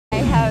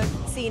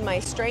seen my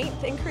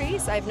strength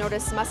increase. I've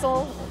noticed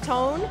muscle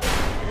tone.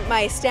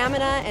 My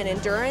stamina and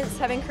endurance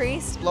have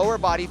increased. Lower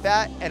body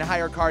fat and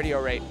higher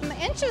cardio rate. The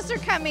inches are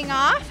coming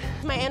off.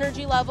 My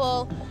energy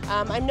level,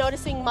 I'm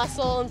noticing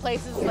muscle in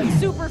places like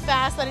super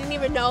fast that I didn't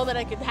even know that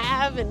I could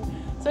have, and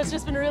so it's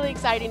just been really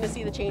exciting to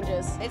see the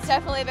changes. It's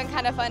definitely been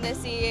kind of fun to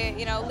see,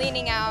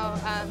 leaning out,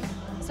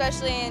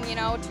 especially in,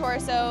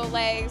 torso,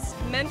 legs.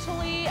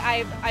 Mentally,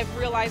 I've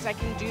realized I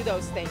can do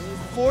those things.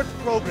 Fourth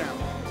program,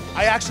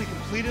 I actually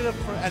completed it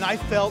and I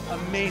felt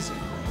amazing.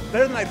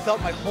 Better than I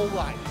felt my whole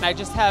life. I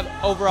just have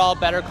overall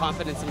better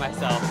confidence in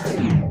myself.